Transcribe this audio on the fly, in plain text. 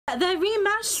They're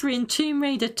remastering Tomb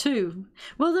Raider 2.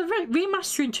 Well, they're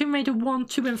remastering Tomb Raider 1,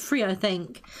 2 and 3, I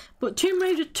think. But Tomb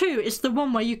Raider 2 is the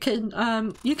one where you can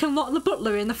lock the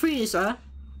butler in the freezer.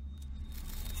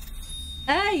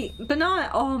 Hey,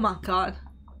 banana! Oh my god.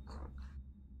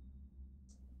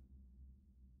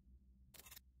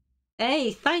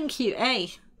 Hey, thank you,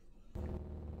 hey.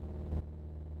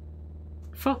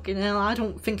 Fucking hell, I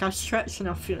don't think I stretch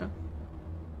enough, you know.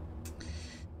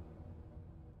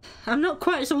 I'm not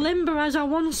quite as limber as I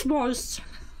once was.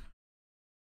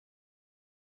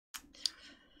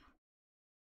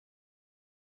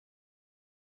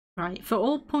 Right, for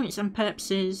all points and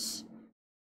purposes,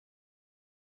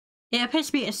 it appears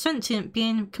to be a sentient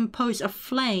being composed of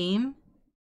flame.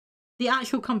 The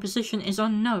actual composition is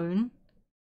unknown.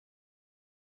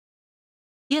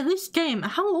 Yeah, this game,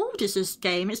 how old is this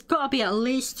game? It's gotta be at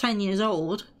least 10 years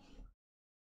old.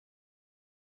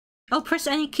 Oh, press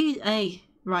any key. A.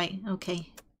 Right, okay.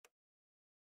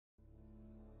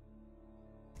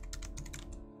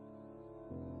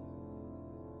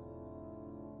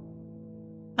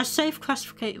 A safe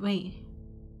classification. Wait.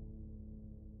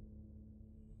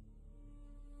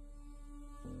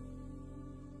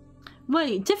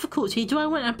 Wait, difficulty. Do I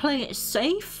want to play it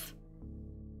safe?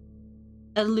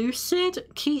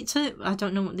 Elucid? Key to... I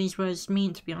don't know what these words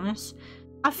mean, to be honest.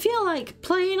 I feel like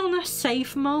playing on a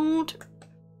safe mode...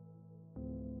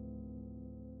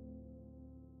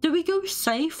 Do we go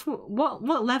safe? What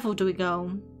level do we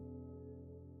go?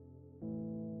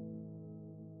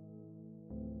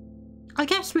 I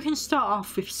guess we can start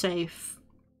off with safe.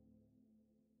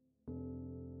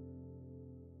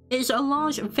 It's a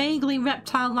large, vaguely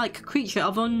reptile-like creature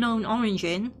of unknown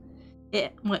origin.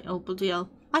 Wait, oh bloody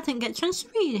hell. I didn't get a chance to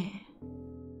read it.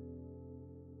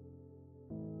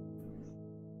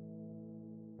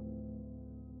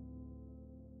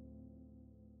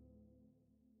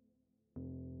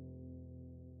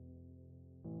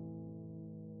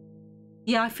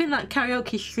 Yeah, I think that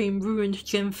karaoke stream ruined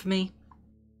gym for me.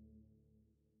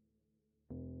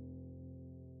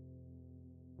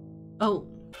 Oh.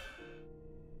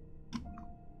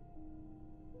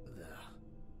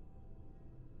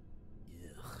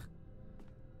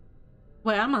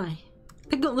 Where am I?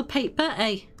 Pick up the paper.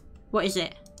 Hey, what is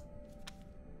it?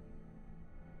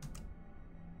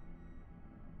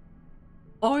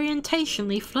 Orientation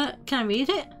leaflet. Can I read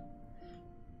it?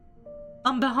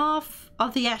 On behalf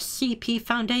of the SCP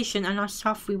Foundation and our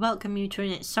staff, we welcome you to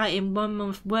an exciting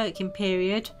 1-month working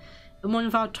period in one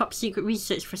of our top secret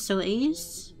research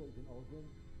facilities.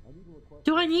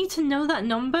 Do I need to know that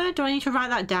number? Do I need to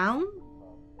write that down?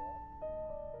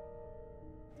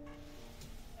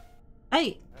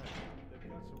 Hey!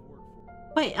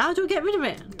 Wait, how do I get rid of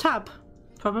it? Tab?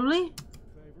 Probably?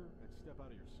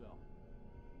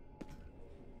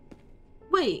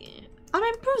 Wait, I'm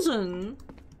in prison.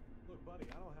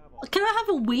 Can I have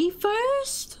a wee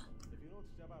first? If you don't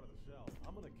step out of the cell,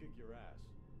 I'm gonna kick your ass.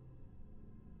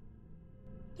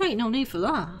 There ain't no need for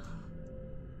that.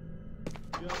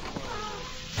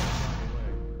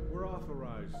 We're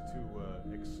authorized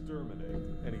to exterminate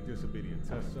any disobedient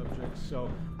test subjects, so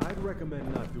I'd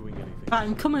recommend not doing anything. Right,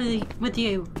 I'm coming with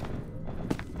you.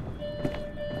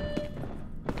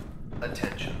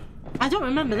 Attention. I don't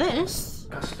remember this.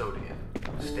 Custodian.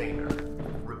 Stainer.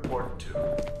 Report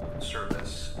to.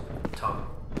 Service. Tunnel.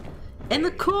 In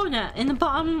the corner, in the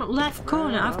bottom left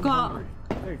corner, I've got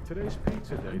Hey, today's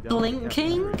pizza day.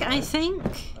 blinking, I think.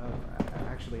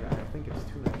 Actually, I think it's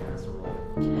tuna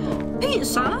casserole.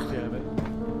 Pizza? Damn it.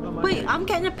 Wait, I'm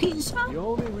getting a pizza? The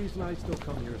only reason I still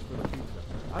come here is for the pizza.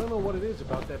 I don't know what it is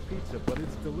about that pizza, but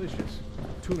it's delicious.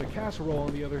 Tuna casserole,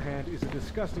 on the other hand, is a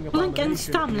disgusting Blink abomination. and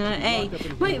stamina, eh?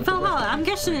 Wait, Valhalla, I'm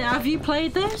guessing it. Have you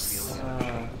played this?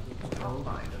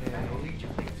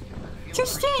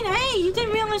 Justine, hey, you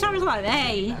didn't realise I was like,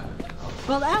 hey.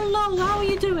 Well, hello, how are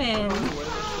you doing?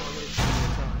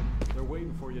 They're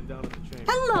waiting for you down at the chamber.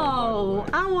 Hello,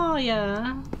 how are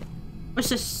you? What's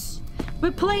this?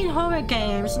 We're playing horror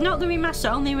games, not the remaster,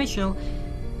 only the original.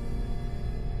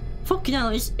 Fucking hell,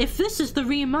 if this is the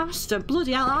remaster,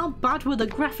 bloody hell, how bad were the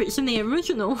graphics in the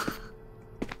original?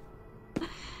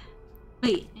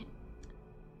 Wait.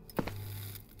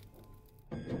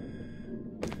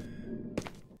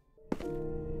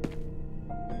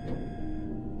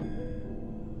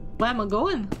 Where am I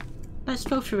going? Let's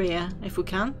go through here, if we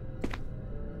can.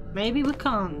 Maybe we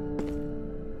can't.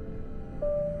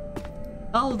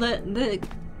 Oh, the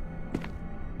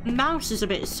mouse is a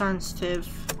bit sensitive.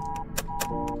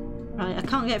 Right, I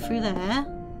can't get through there.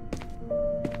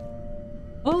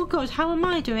 Oh god, how am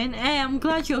I doing? Hey, I'm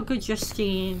glad you're good,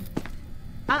 Justine.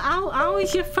 How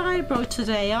is your fibro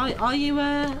today? Are you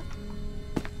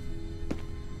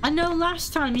know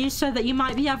last time you said that you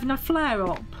might be having a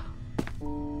flare-up.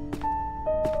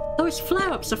 Those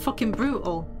flare-ups are fucking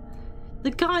brutal.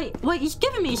 The guy... Wait, he's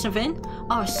giving me something?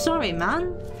 Oh, sorry,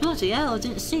 man. Bloody hell, I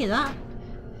didn't see that.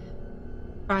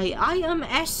 Right, item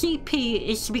SCP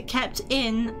is to be kept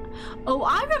in... Oh,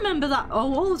 I remember that.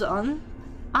 Oh, hold on.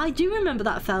 I do remember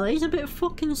that fella. He's a bit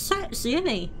fucking sexy, isn't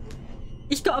he?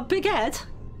 He's got a big head.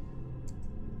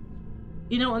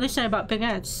 You know what they say about big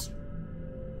heads?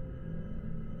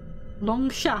 Long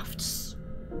shafts.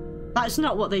 That's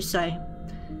not what they say.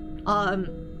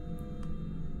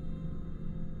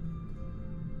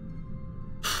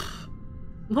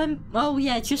 Oh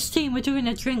yeah, Justine, we're doing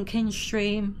a drinking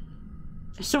stream.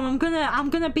 So I'm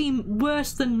gonna be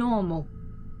worse than normal.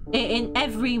 In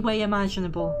every way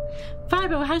imaginable.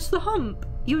 Fibo, how's the hump?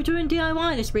 You were doing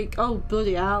DIY this week? Oh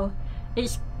bloody hell.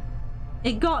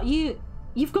 It got you.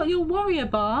 You've got your warrior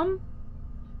balm?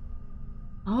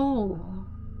 Oh.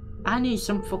 I need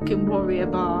some fucking warrior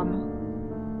balm.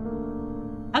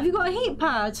 Have you got a heat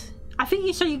pad? I think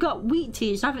you said you got wheat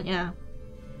teas, haven't you?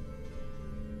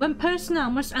 When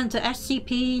personnel must enter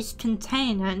SCP's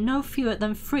container, no fewer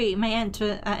than 3 may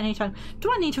enter at any time.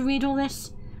 Do I need to read all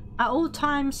this? At all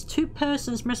times, 2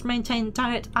 persons must maintain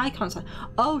direct eye contact.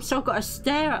 Oh, so I've got to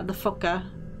stare at the fucker.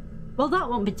 Well, that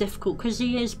won't be difficult because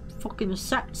he is fucking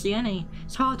sexy, isn't he?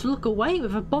 It's hard to look away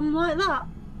with a bum like that.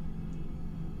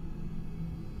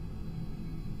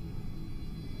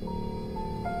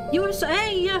 You were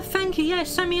hey, yeah, thank you, yeah,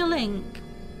 send me a link.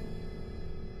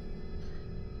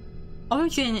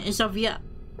 Origin is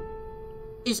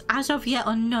as of yet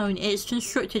unknown. It is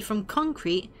constructed from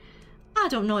concrete. I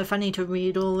don't know if I need to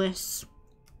read all this.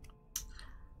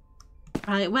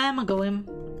 Right, where am I going?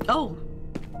 Oh.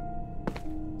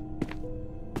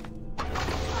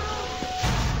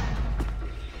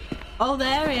 Oh,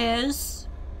 there he is.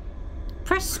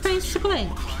 Press space to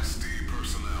blink.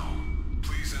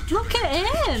 Look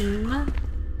at him.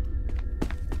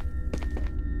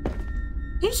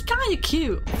 He's kind of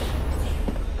cute.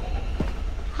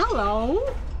 Hello.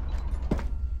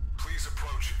 Please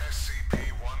approach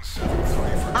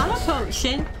SCP-173. I'm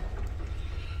approaching.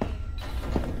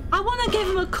 I want to give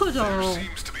him a cuddle. There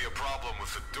seems to be a problem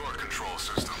with the door control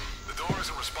system. The door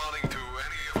isn't responding to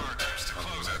any of our attempts to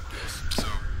close it. So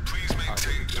please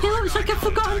maintain. He looks like a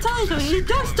forgotten title. He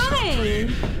does, doesn't he?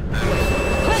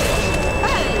 Hey!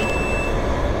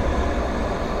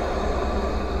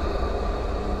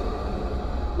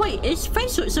 Wait, his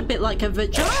face looks a bit like a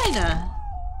vagina.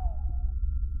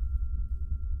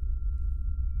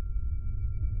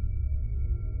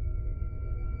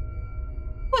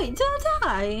 Wait, did I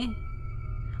die?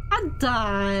 I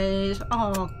died.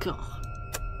 Oh god.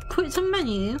 Quit the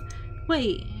menu.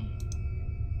 Wait.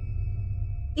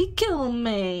 He killed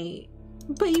me.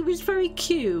 But he was very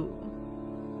cute.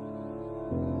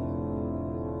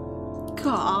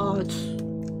 God.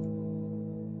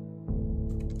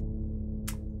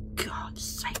 God's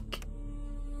sake.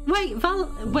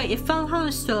 Wait, if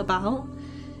Valhalla's still about,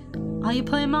 are you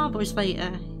playing marbles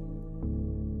later?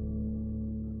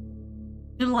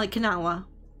 In like an hour.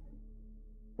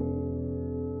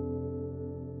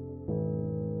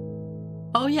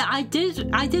 Oh yeah, I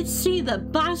did see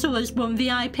that Basil has won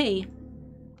VIP.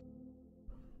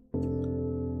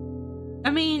 I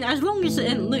mean, as long as it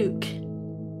isn't Luke.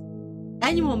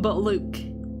 Anyone but Luke.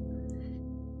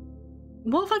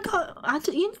 What have I got?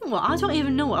 You know what? I don't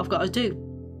even know what I've got to do.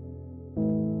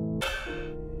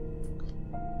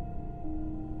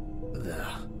 There.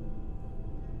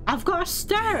 I've got to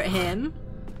stare at him.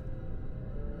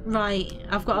 Right,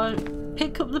 I've got to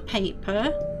pick up the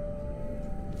paper.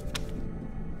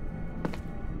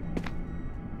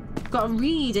 Got to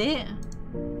read it.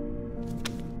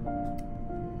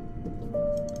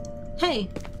 Hey,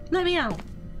 let me out.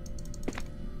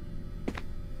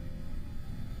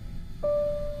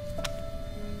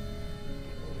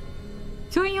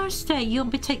 During your stay, you'll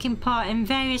be taking part in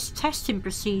various testing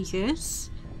procedures.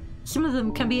 Some of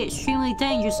them can be extremely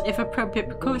dangerous if appropriate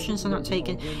precautions are not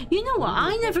taken. You know what?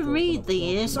 I never read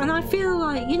these, and I feel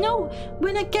like, you know,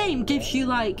 when a game gives you,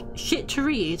 like, shit to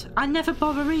read, I never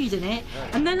bother reading it,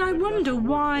 and then I wonder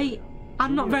why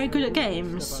I'm not very good at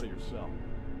games.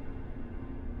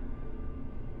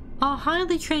 Our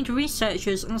highly trained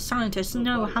researchers and scientists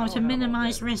know how to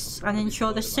minimize risks and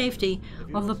ensure the safety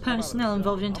of the personnel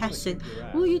involved in testing.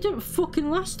 Well, you didn't fucking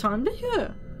last time, did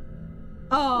you?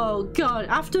 Oh god,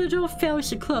 after the door fails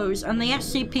to close and the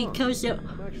SCP kills you.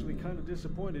 I'm actually kind of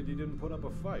disappointed you didn't put up a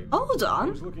fight. Hold on.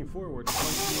 I was looking forward to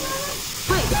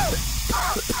Wait.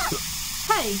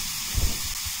 Hey.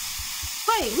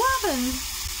 Wait, what happened?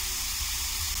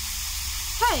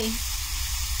 Hey.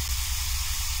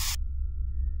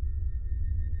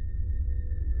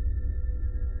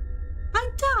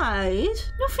 died.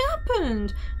 Nothing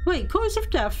happened. Wait, cause of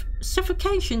death,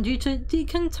 suffocation due to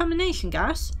decontamination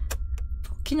gas.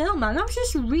 Fucking hell, man, I was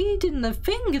just reading the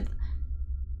thing.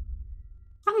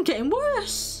 I'm getting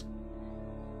worse.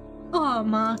 Oh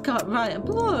my god, right,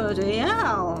 bloody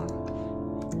hell.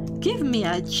 Give me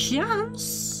a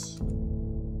chance.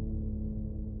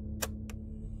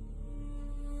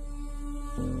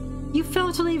 You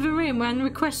failed to leave a room when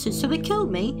requested, so they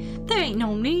killed me? There ain't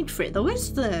no need for it though,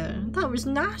 is there? That was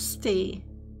nasty.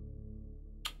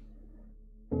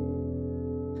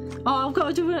 Oh, I've got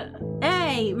to do a...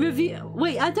 Hey, review...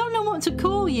 Wait, I don't know what to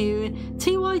call you.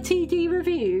 TYTD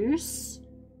reviews?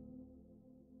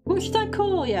 What should I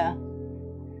call you?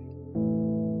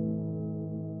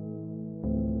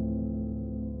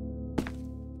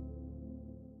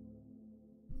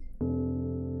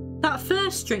 That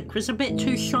first drink was a bit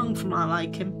too strong for my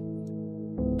liking.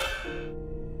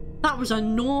 That was a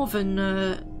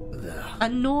northern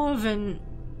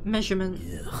measurement.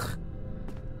 Ugh.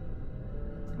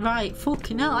 Right,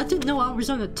 fucking hell, I didn't know I was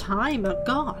on a timer,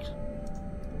 god.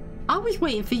 I was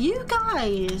waiting for you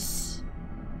guys.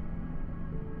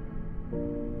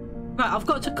 Right, I've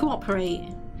got to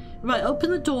cooperate. Right, open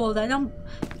the door then.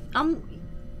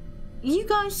 You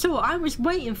guys saw I was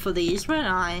waiting for these, weren't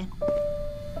I?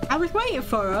 I was waiting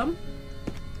for them.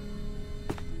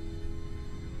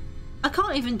 I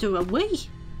can't even do a wee.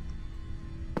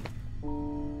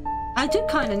 I do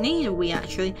kind of need a wee,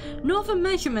 actually. Northern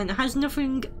measurement has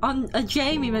nothing on a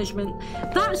Jamie measurement.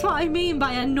 That's what I mean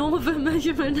by a northern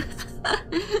measurement.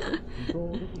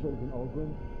 Control, this is Agent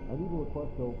Aldrin. I need a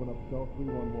request to open up cell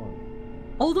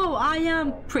 311. Although I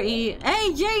am pretty...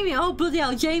 Hey, Jamie! Oh, bloody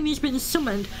hell, Jamie's been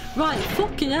summoned. Right,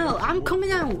 fucking hell, I'm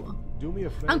coming out. Do me a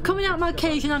favor. I'm coming out my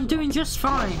cage and I'm doing just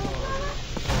fine. By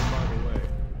the way,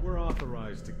 we're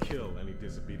authorized to kill any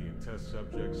disobedient test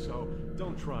subjects, so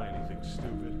don't try anything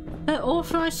stupid. They're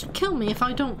authorized to kill me if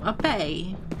I don't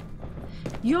obey.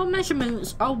 Your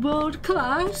measurements are world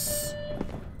class.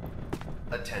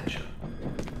 Attention.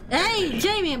 Hey,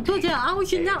 Jamie, bloody hell, how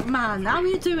was your nap, man? How are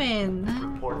you doing?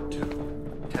 Report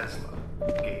to Tesla.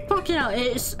 Gate. Fucking hell,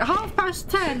 it's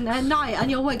 10:30 at night and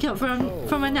you're waking up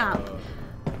from a nap.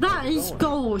 That is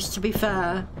goals, to be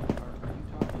fair.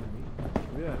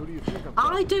 Yeah, who do you think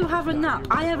I do have a nap.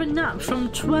 I have a nap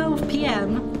from 12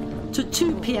 PM to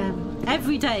 2 PM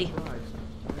every day.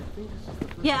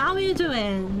 Yeah, how are you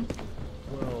doing?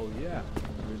 Well, yeah.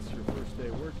 It's your first day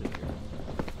working here.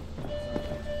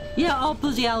 Yeah, oh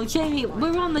bloody hell, Jamie,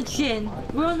 we're on the gin.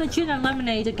 We're on the gin and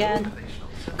lemonade again.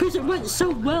 Because it went so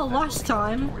well last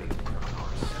time.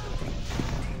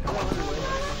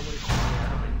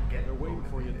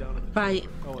 Right,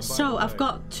 so I've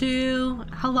got to...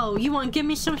 Hello, you want to give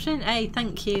me something? Hey,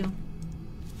 thank you.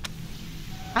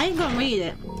 I ain't gonna read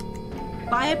it,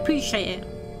 but I appreciate it.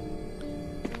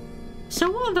 So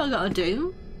what have I got to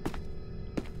do?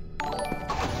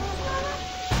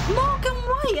 Morgan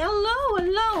White, hello,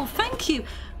 hello, thank you.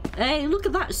 Hey, look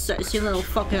at that sexy little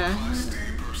fucker.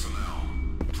 SCP personnel,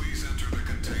 please enter the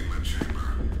containment chamber.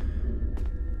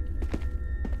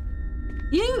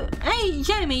 You, hey,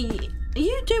 Jamie,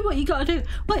 you do what you gotta do.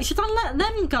 Wait, should I let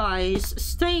them guys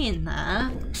stay in there?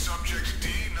 Subject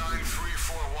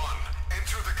D9341,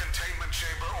 enter the containment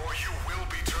chamber or you will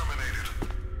be terminated.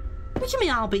 What do you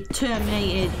mean I'll be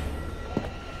terminated?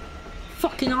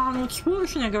 Fucking Arnold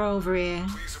Schwarzenegger over here.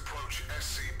 Please approach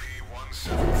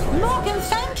SCP-173. Morgan,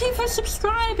 thank you for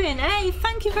subscribing. Hey,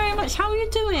 thank you very much. How are you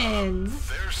doing?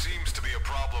 There seems to be a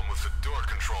problem with the door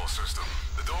control system.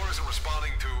 The door isn't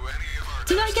responding to any of our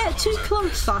Did I tests get to too close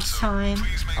it. close last time?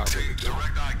 Please maintain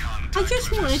direct eye contact. I just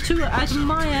with wanted to SCP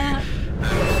admire...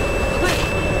 Wait.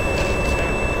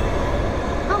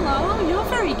 Hello, you're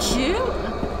very cute.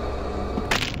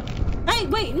 Hey,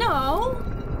 wait, no.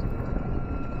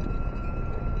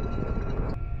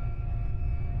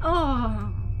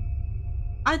 Oh.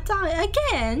 I died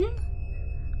again?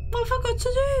 What have I got to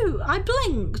do? I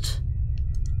blinked.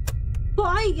 But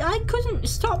I couldn't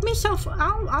stop myself.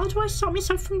 How do I stop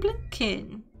myself from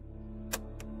blinking?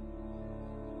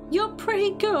 You're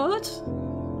pretty good.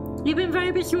 You've been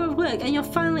very busy with work and you're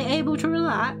finally able to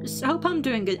relax. I hope I'm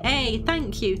doing good. Hey,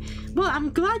 thank you. Well,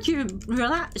 I'm glad you're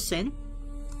relaxing.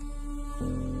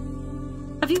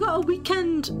 Have you got a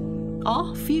weekend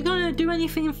off? Are you gonna do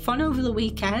anything fun over the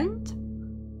weekend?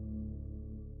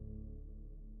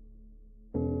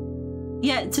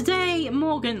 Yeah, today,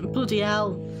 Morgan, bloody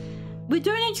hell. We're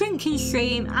doing a drinking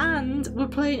stream and we're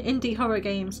playing indie horror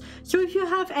games. So if you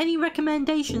have any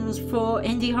recommendations for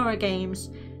indie horror games,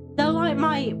 they're like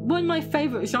one of my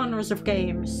favourite genres of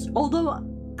games. Although,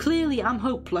 clearly I'm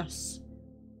hopeless.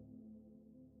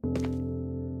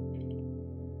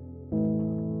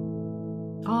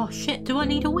 Oh shit, do I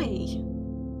need a wee?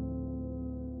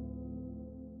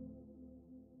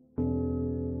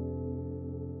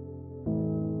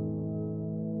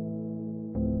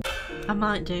 I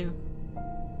might do.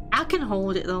 I can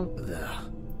hold it though.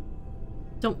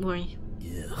 Don't worry.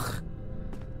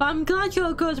 But I'm glad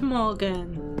you're good,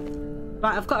 Morgan.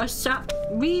 Right, I've got to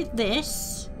read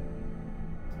this.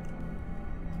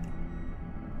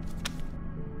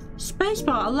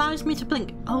 Spacebar allows me to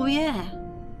blink. Oh yeah.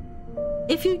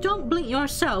 If you don't blink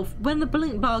yourself, when the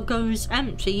blink bar goes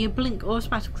empty, you blink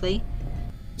automatically.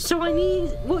 So I need,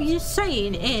 what you're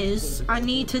saying is, I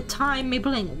need to time my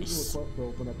blinks.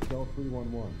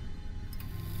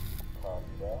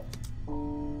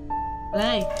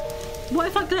 Hey, what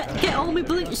if I get all my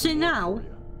blinks in now?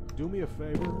 Do me a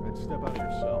favor and step out of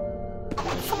your cell.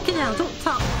 Fucking hell, don't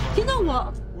talk. You know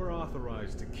what? We're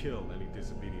authorized to kill any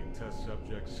disobedient test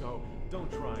subjects, so don't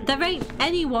try. There ain't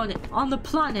anyone on the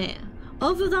planet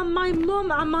other than my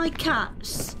mum and my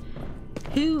cats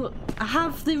who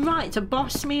have the right to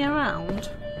boss me around.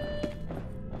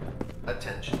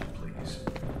 Attention, please.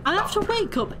 I have to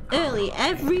wake up early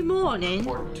every morning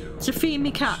to feed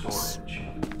me cats. Storage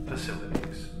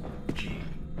facilities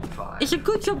G5. It's a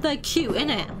good job they're cute,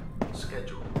 innit?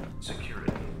 Schedule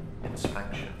security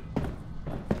inspection.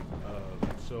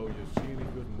 So you see any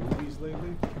good movies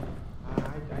lately?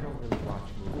 I don't really watch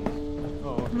movies.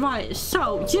 Oh, okay. Right,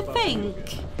 so do you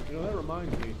think You know, that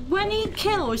reminds me. when he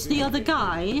kills the other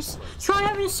guys, try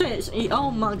having sex?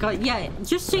 Oh my god, yeah,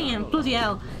 just seeing, bloody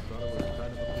hell.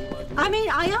 I mean,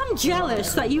 I am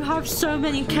jealous that you have so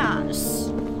many cats.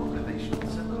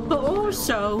 But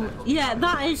also, yeah,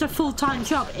 that is a full-time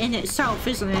job in itself,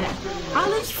 isn't it? I'll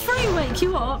let free wake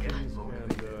you up. And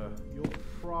you'll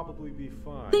probably be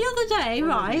fine. The other day,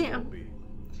 right,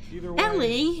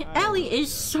 Ellie is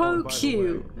so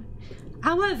cute.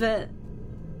 However,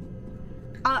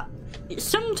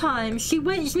 sometimes she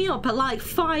wakes me up at like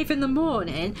 5 in the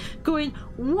morning going,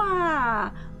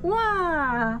 wah,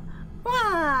 wah,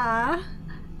 wah.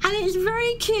 And it's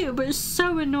very cute, but it's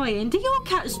so annoying. Do your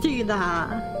cats do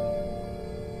that?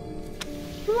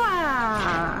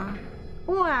 Wah,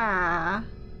 wah.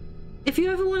 If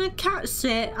you ever want a cat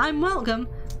sit, I'm welcome.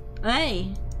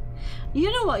 Hey,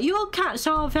 you know what? Your cats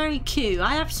are very cute.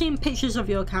 I have seen pictures of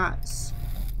your cats.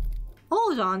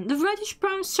 Hold on. The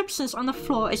reddish-brown substance on the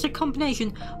floor is a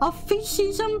combination of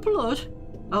feces and blood.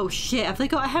 Oh shit, have they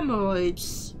got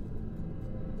hemorrhoids?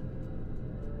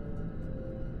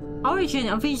 Origin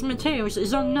of these materials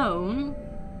is unknown.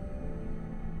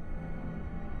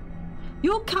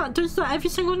 Your cat does that every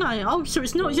single night. Oh, so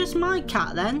it's not just my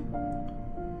cat then.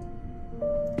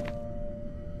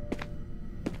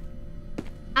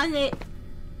 And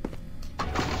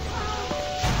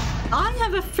I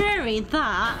have a theory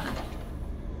that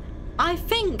I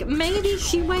think maybe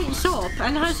she wakes up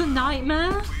and has a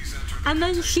nightmare and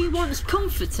then she wants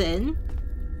comforting.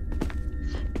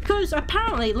 Because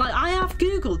apparently, like, I have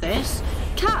googled this,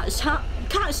 cats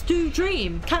do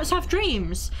dream. Cats have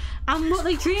dreams. And what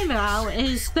they dream about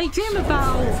is they dream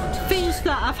about things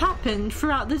that have happened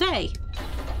throughout the day.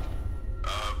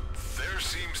 There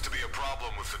seems to be a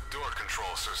problem with the door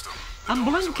control system. I'm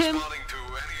blinking.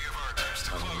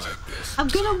 I'm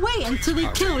gonna wait until he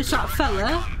kills that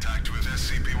fella.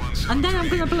 And then I'm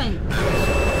gonna blink.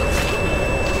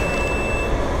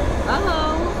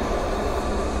 Hello?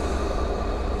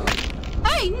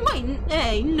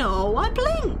 Hey, no, I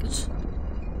blinked.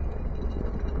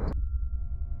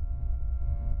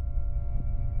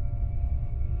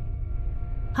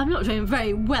 I'm not doing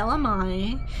very well, am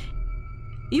I?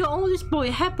 Your oldest boy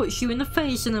headbutts you in the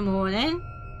face in the morning.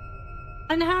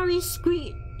 And Harry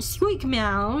squeak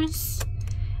meows.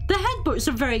 The headbutts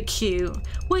are very cute.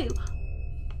 Wait.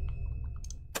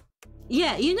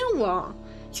 Yeah, you know what?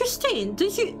 Justine,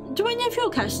 do any of your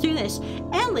cats do this?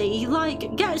 Ellie,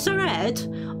 like, gets her head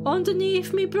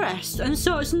underneath my breast and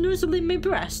starts nuzzling my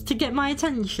breast to get my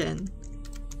attention.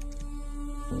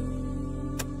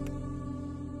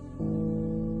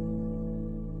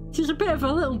 She's a bit of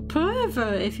a little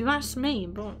pervert, if you ask me,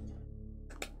 but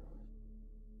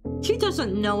she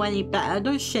doesn't know any better,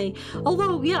 does she?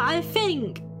 Although, yeah, I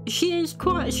think she has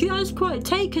quite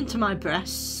taken to my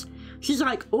breasts. She's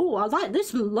like, oh, I like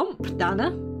this lump,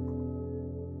 Dana.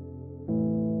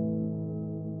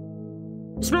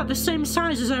 It's about the same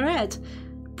size as her head.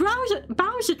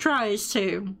 Bowser tries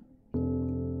to.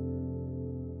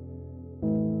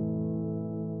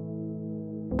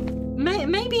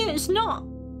 Maybe it's not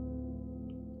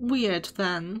weird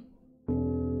then.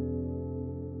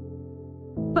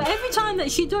 But every time that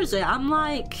she does it, I'm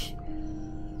like,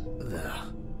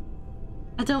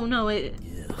 I don't know it.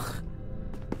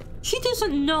 She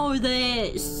doesn't know that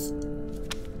it's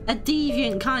a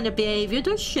deviant kind of behavior,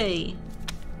 does she?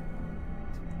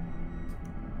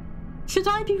 Should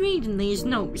I be reading these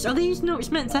notes? Are these notes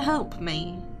meant to help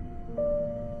me?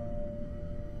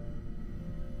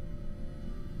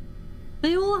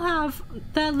 They all have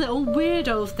their little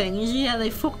weirdo things. Yeah, they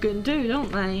fucking do,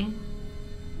 don't they?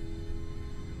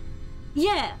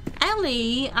 Yeah,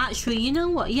 Ellie, actually, you know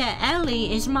what? Yeah,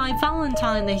 Ellie is my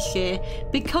Valentine this year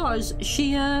because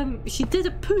she did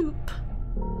a poop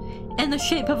in the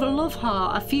shape of a love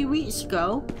heart a few weeks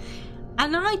ago,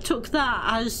 and I took that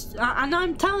as, and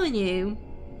I'm telling you,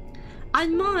 I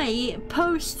might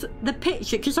post the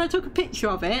picture because I took a picture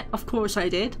of it. Of course I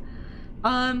did.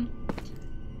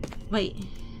 Wait.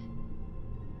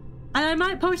 And I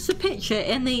might post the picture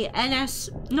in the NS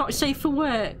Not Safe for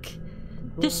Work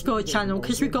Discord channel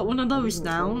because we've got one of those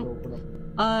now.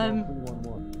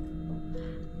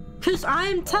 Because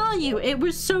I'm telling you, it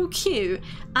was so cute.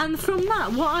 And from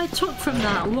that, what I took from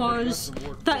that was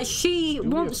that she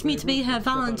wants me to be her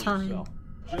Valentine.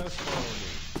 Just follow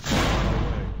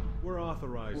me. We're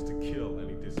authorized to kill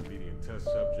any disobedient test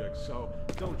subjects, so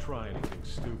don't try anything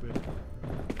stupid.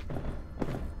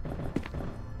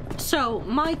 So,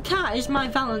 my cat is my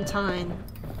Valentine.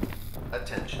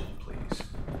 Attention, please.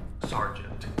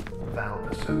 Sergeant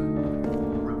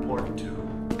Valmison. Report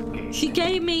to gate. She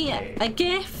gave me a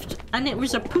gift, and it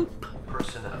was a poop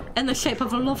Personnel. in the shape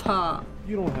of a love heart.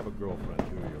 You don't have a girlfriend,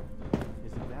 do you?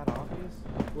 Is it that obvious?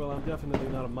 Well, I'm definitely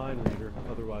not a mind reader.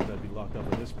 Otherwise, I'd be locked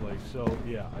up in this place. So,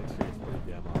 yeah, I'd say it's pretty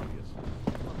damn obvious.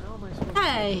 Well, how am I supposed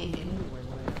Hey. to do when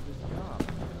I have this job?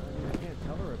 I mean, I can't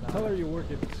tell her about it. Tell her you work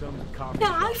at some coffee Yeah,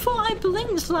 shop. I thought I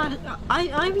blinked last.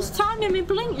 I was timing me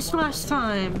blinks last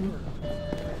time.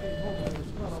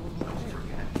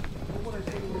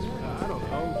 I don't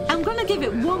know. Just I'm gonna give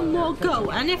it one more go,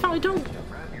 and if I don't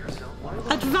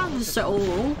advance at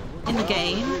all in the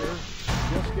game,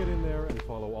 just get in there and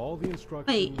follow all the instructions.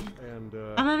 Wait, and,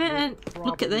 am I meant you'll to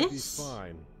look at probably be this?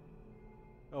 Fine.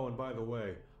 Oh, and by the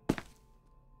way,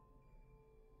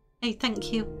 Hey,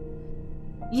 thank you.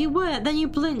 You were, then you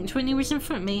blinked when he was in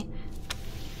front of me.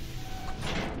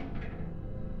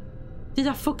 Did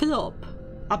I fuck it up?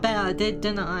 I bet I did,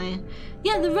 didn't I?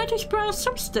 Yeah, the reddish brown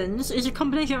substance is a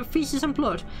combination of feces and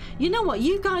blood. You know what?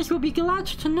 You guys will be glad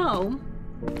to know.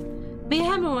 My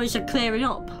hemorrhoids are clearing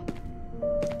up.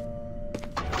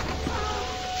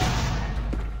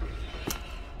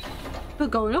 We're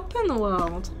going up in the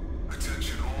world.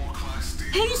 Attention all Class D.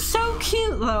 He's so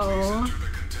cute though. Enter the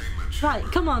containment chamber. Right,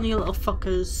 come on you little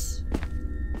fuckers.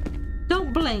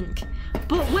 Don't blink.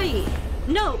 But wait,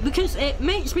 no, because it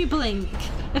makes me blink.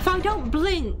 If I don't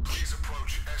blink, Please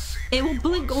approach SCP. it will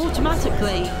blink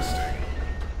automatically. Testing.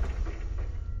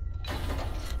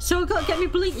 So I've got to get my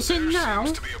blinks in now.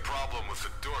 Seems to be a problem with the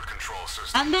door control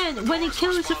system. And then when he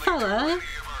kills a fella...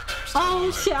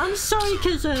 Oh shit, I'm sorry,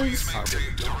 cousins.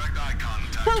 Maintain direct eye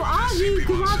contact. Well, aren't you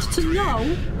glad to know?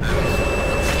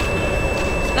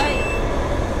 Hey.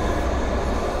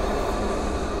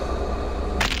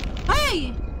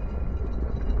 Hey!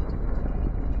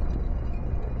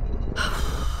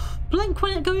 Blink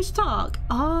when it goes dark.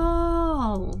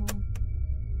 Oh.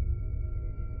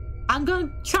 I'm going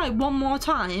to try one more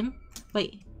time.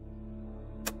 Wait.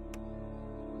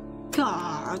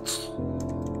 God.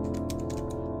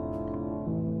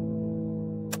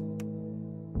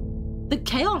 The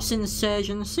Chaos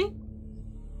Insurgency?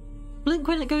 Blink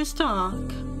when it goes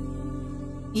dark.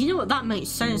 You know what, that makes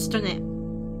sense, doesn't it?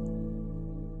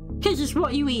 Kids, it's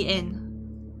what you eating.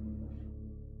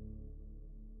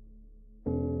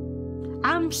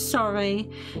 I'm sorry.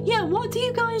 Yeah, what do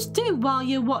you guys do while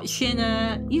you're watching,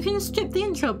 you can skip the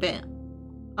intro bit.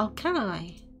 Oh, can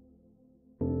I?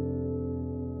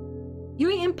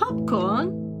 You're eating popcorn?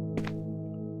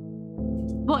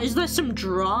 What, is there some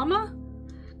drama?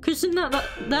 Because isn't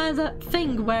that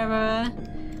thing where,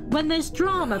 when there's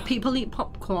drama, people eat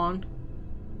popcorn?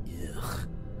 Ugh.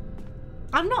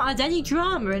 I've not had any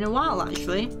drama in a while,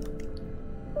 actually.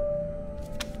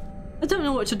 I don't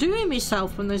know what to do with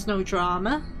myself when there's no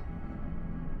drama.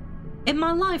 In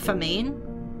my life, I mean.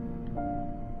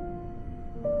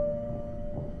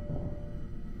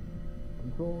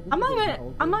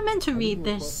 Am I meant to read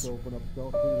this?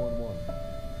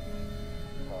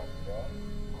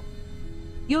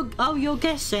 You're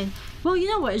guessing. Well, you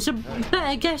know what? It's a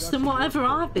better guess than whatever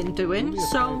I've been doing,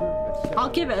 so I'll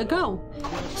give it a go.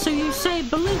 So you say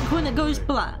blink when it goes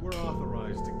black. we're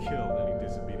authorized to kill any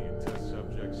disobedient test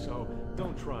subjects, so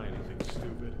don't try anything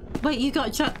stupid. Wait, you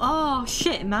got oh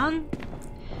shit, man.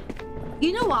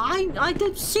 You know what? I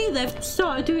did see they've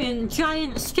started doing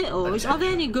giant Skittles. Are they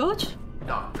any good?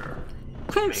 Doctor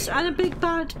crisps and a big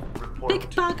bag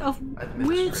of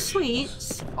weird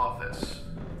sweets. Office.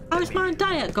 How's my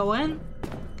diet going?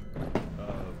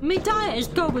 My diet is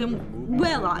going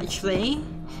well, actually.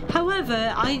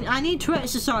 However, I need to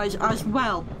exercise as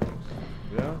well.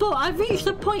 Yeah? But I've reached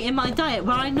a point in my diet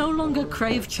where I no longer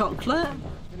crave chocolate.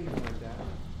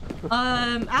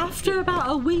 After about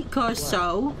a week or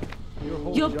so,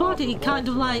 your body kind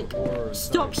of like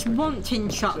stops wanting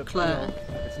chocolate,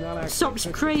 stops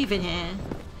craving it.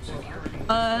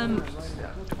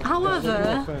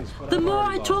 However, the more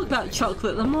I talk about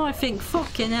chocolate, the more I think,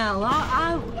 fucking hell,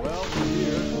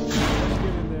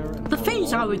 the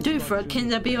things I would do for a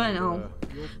Kinder Bueno.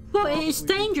 But it is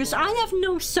dangerous. I have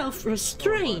no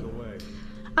self-restraint.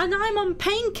 And I'm on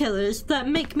painkillers that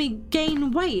make me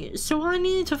gain weight, so I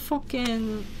need to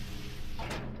fucking...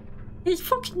 It's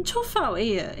fucking tough out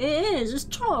here. It is, it's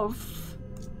tough.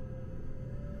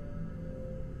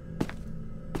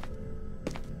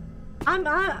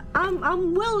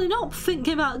 I'm welling up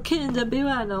thinking about Kinder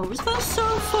Buenos. That's so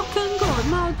fucking good,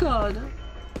 my god.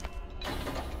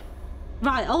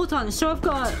 Right, hold on, so I've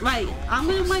got... Right, I'm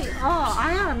gonna wait... Oh,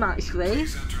 I am actually.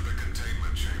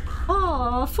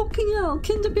 Oh, fucking hell,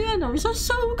 Kinder Buenos, that's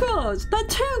so good. They're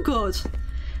too good.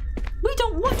 We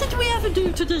don't... What did we ever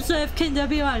do to deserve Kinder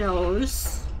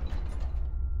Buenos?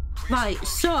 Right,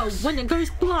 so, when it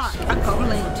goes black, I got a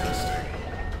link.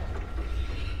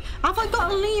 Have I got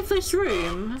to leave this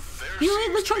room? You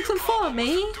eat the chocolate for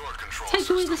me? Take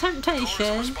away the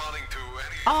temptation.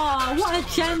 Oh, what a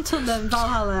gentleman,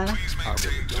 Valhalla. Please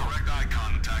maintain direct eye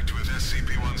contact with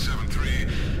SCP-173.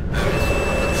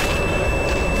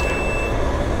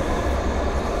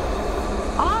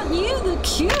 Aren't you the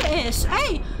cutest?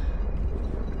 Hey!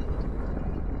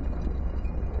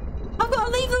 I've got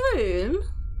to leave the room?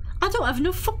 I don't have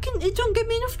enough fucking... It don't give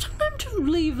me enough time to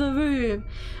leave the room.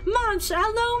 Mads,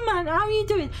 hello man, how are you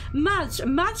doing? Mads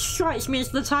strikes me as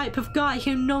the type of guy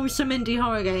who knows some indie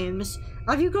horror games.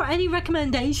 Have you got any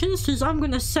recommendations? Because I'm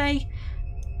going to say...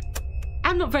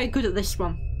 I'm not very good at this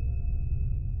one.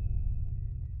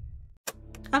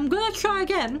 I'm going to try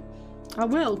again. I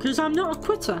will, because I'm not a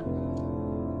quitter.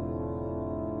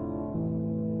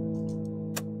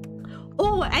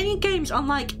 Or any games on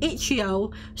like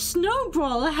Itch.io.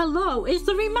 Snowbrawler, hello. Is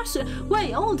the remaster...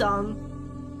 Wait, hold on.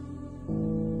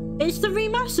 It's the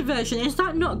remaster version. Is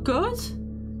that not good?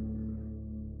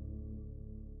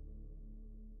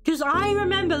 Because I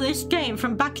remember this game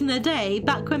from back in the day,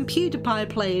 back when PewDiePie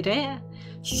played it.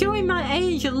 Showing my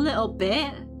age a little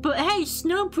bit. But hey,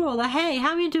 Snowbrawler, hey,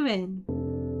 how you doing?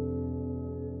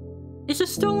 It's a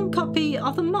stolen copy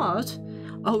of the mod?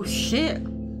 Oh shit.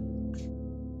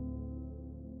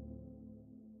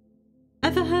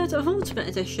 Ever heard of Ultimate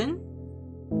Edition?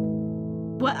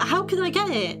 Well, how can I get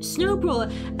it?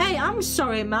 Snowbrawler. Hey, I'm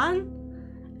sorry, man.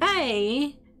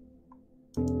 Hey.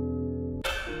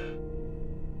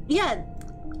 Yeah,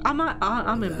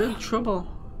 I'm in big trouble.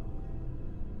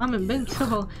 I'm in big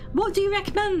trouble. What do you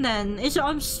recommend then? Is it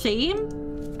on Steam?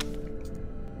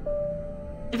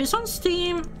 If it's on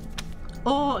Steam,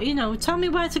 or, you know, tell me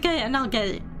where to get it and I'll get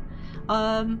it.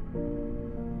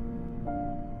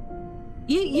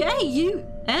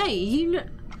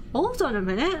 Hold on a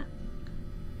minute.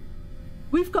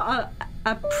 We've got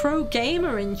a pro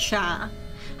gamer in chat.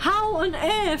 How on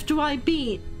earth do I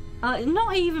beat,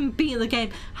 not even beat the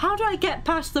game, how do I get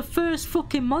past the first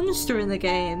fucking monster in the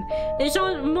game? Is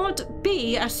on Mod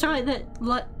B a site that,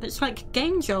 like, it's like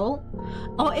Game Jolt?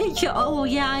 Or Itch.io? Oh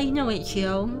yeah, I know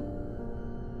Itch.io.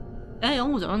 Hey,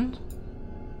 hold on.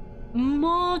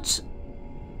 Mod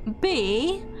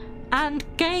B and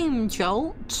Game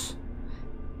Jolt.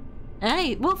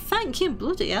 Hey, well, thank you,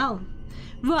 bloody hell.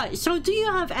 Right, so do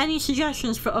you have any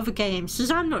suggestions for other games? Because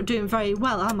I'm not doing very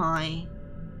well, am I?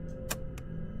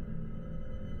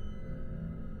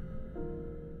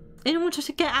 In order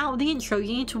to get out of the intro,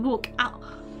 you need to walk out.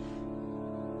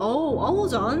 Oh,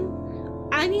 hold on.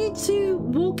 I need to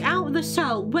walk out of the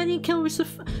cell when he kills the...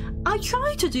 I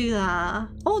tried to do that.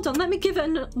 Hold on, let me give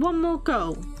it one more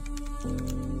go.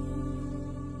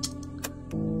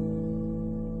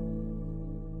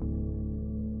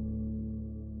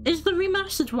 Is the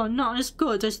remastered one not as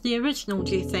good as the original,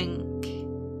 do you think?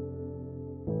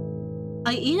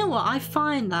 You know what, I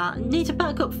find that. I need to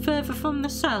back up further from the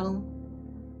cell.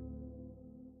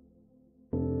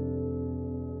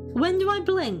 When do I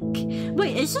blink?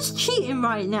 Wait, is this cheating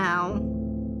right now?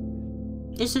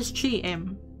 Is this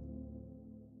cheating?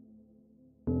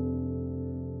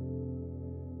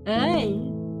 Hey!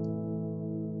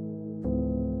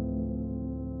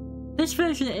 This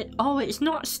version, oh, it's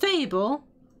not stable?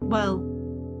 Well,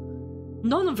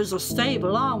 none of us are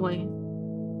stable, are we?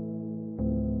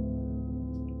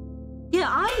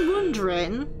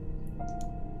 wondering,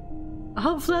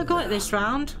 hopefully I got it this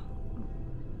round.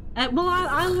 Well,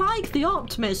 I like the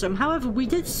optimism. However, we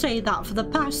did say that for the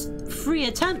past 3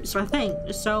 attempts, I think.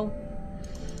 So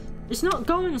it's not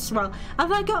going so well.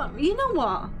 Have I got? You know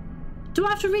what? Do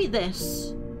I have to read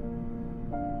this?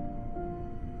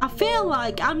 I feel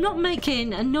like I'm not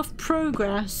making enough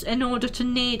progress in order to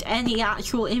need any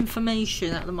actual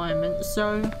information at the moment,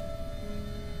 so...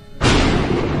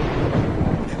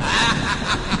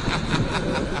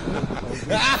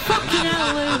 Fucking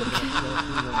hell, Luke!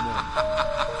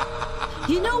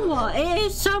 You know what? It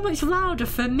is so much louder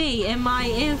for me in my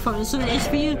earphones than it is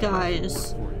for you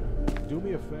guys. Do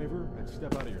me a favor and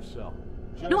step out of your cell.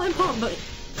 Not important, but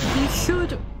you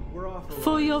should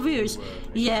for your views.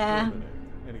 Yeah.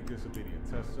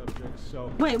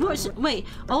 Wait, wait,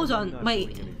 hold on,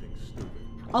 wait.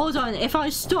 Hold on, if I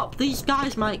stop, these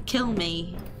guys might kill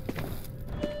me.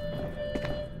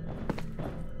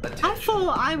 I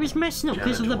thought I was messing up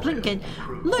because of the blinking.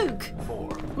 Luke!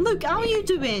 Luke, how are you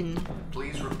doing?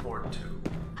 Please report to...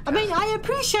 I mean, I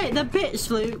appreciate the bits,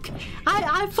 Luke.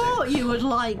 I thought you would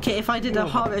like it if I did a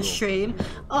horror stream.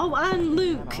 Oh, and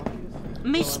Luke,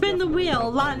 me spin the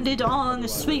wheel landed on a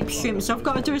sleep stream, so I've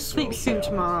got to do a sleep stream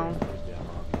tomorrow.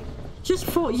 Just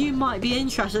thought you might be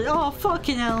interested. Oh,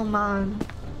 fucking hell, man.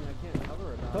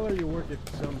 Tell her you work at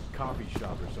some coffee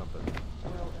shop or something.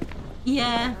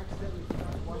 Yeah.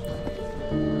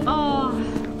 Oh.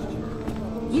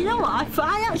 You know what?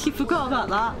 I actually forgot about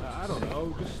that. I don't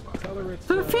know. Just tell her it's...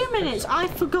 For a few minutes, I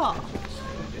forgot.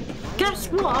 Guess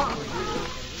what?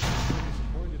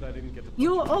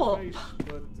 You're up.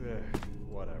 But,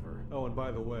 whatever. Oh, and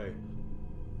by the way...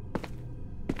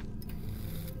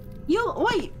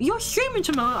 You're streaming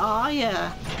tomorrow, are you?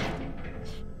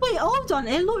 Wait, hold on.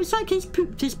 It looks like he's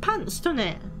pooped his pants, doesn't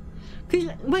it?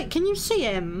 Wait, can you see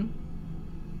him?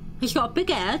 He's got a big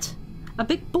head, a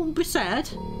big bulbous head,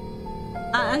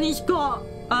 and he's got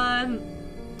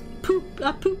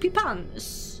poopy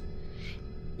pants.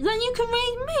 Then you can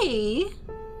read me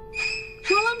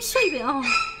while I'm sleeping. Oh.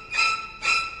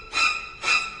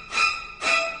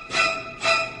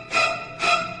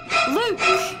 Luke!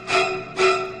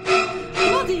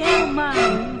 Bloody hell,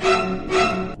 man!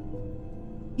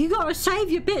 You gotta save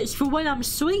your bits for when I'm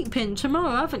sleeping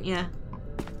tomorrow, haven't you?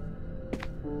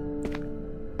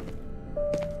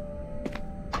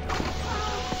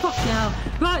 Fuck now.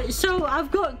 Right, so I've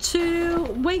got to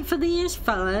wait for these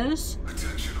fellas.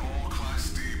 Attention all Class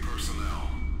D personnel.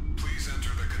 Please enter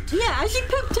the container. Yeah, has he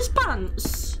pooped his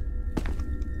pants?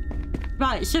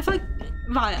 Right, so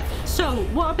so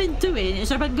what I've been doing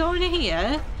is I've been going in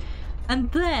here,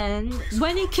 and then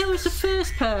when he kills the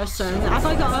first person, have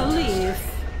I got to leave?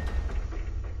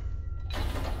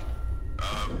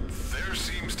 There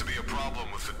seems to be a problem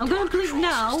with the I'm going to blink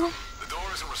now. The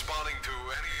door isn't responding to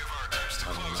any of our attempts to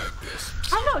close it.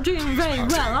 I'm not doing very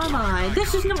well, am I?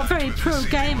 This is not very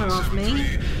pro-gamer of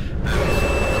me.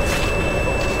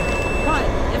 Right,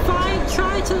 if I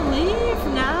try to leave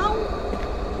now...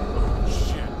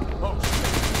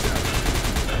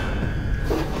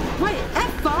 Wait,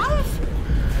 F5?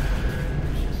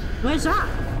 Where's that?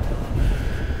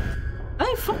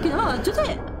 Oh, fucking hell, I did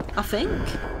it, I think.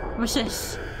 What's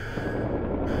this?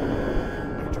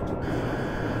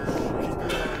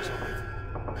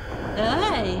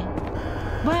 Hey!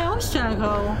 Where else should I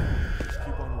go?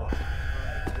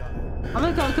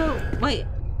 I gotta go. Wait.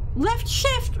 Left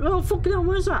shift! Oh, fucking hell,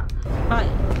 where's that? Right.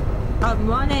 I'm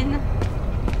running.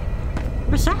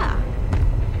 What's that?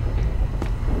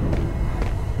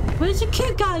 Where's the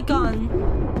cute guy gone?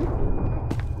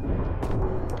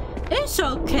 It's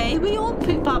okay, we all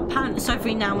poop our pants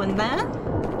every now and then.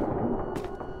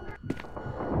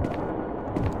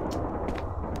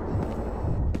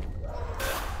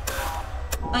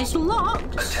 It's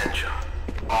locked. Attention.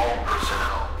 All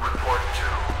personnel report to...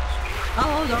 Oh,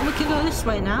 hold on, we can go this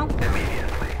way now.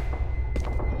 Immediately.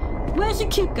 Where's the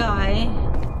cute guy?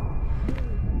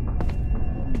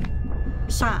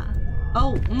 What's that?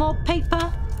 Oh, more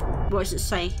paper? What does it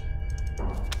say?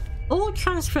 All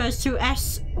transfers to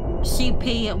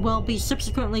SCP will be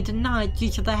subsequently denied due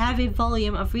to the heavy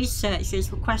volume of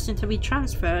researchers requesting to be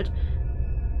transferred.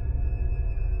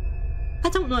 I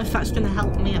don't know if that's going to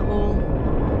help me at all.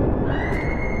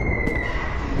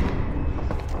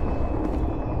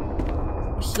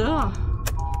 So,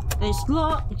 it's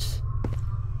locked.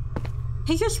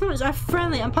 He just wants a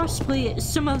friendly and possibly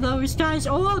some of those guys'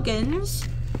 organs.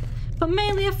 But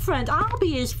mainly a friend. I'll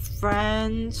be his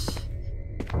friend.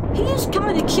 He is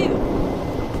kind of cute.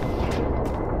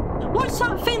 What's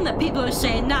that thing that people are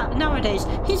saying nowadays?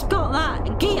 He's got that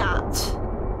Giat.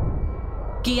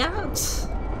 Giat?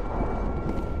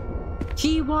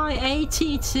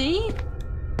 G-Y-A-T-T?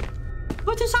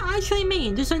 What does that actually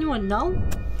mean? Does anyone know?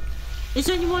 Is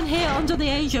anyone here under the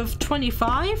age of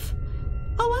 25?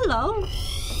 Oh, hello.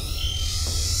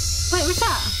 Wait, what's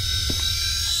that?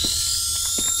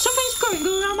 Something's going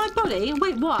around my body?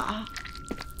 Wait, what?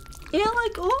 Yeah,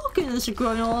 like organs are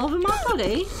growing all over my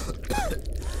body.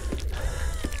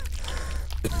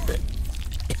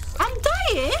 I'm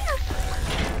dying?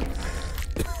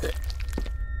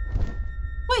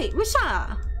 Wait, what's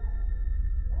that?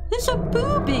 There's a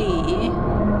booby.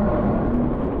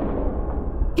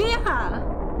 Yeah.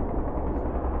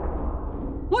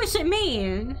 What does it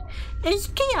mean? Does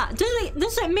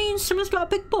it mean someone's got a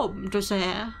big bum, does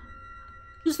it?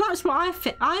 Because that's what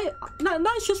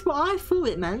that's just what I thought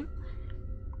it meant.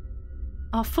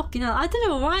 Oh fucking hell, I did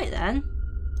alright then.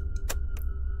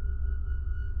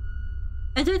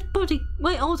 A dead body.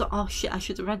 Wait, hold on. Oh shit, I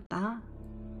should have read that.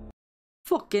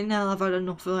 Fucking hell, I've had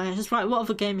enough of this. Right, what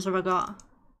other games have I got?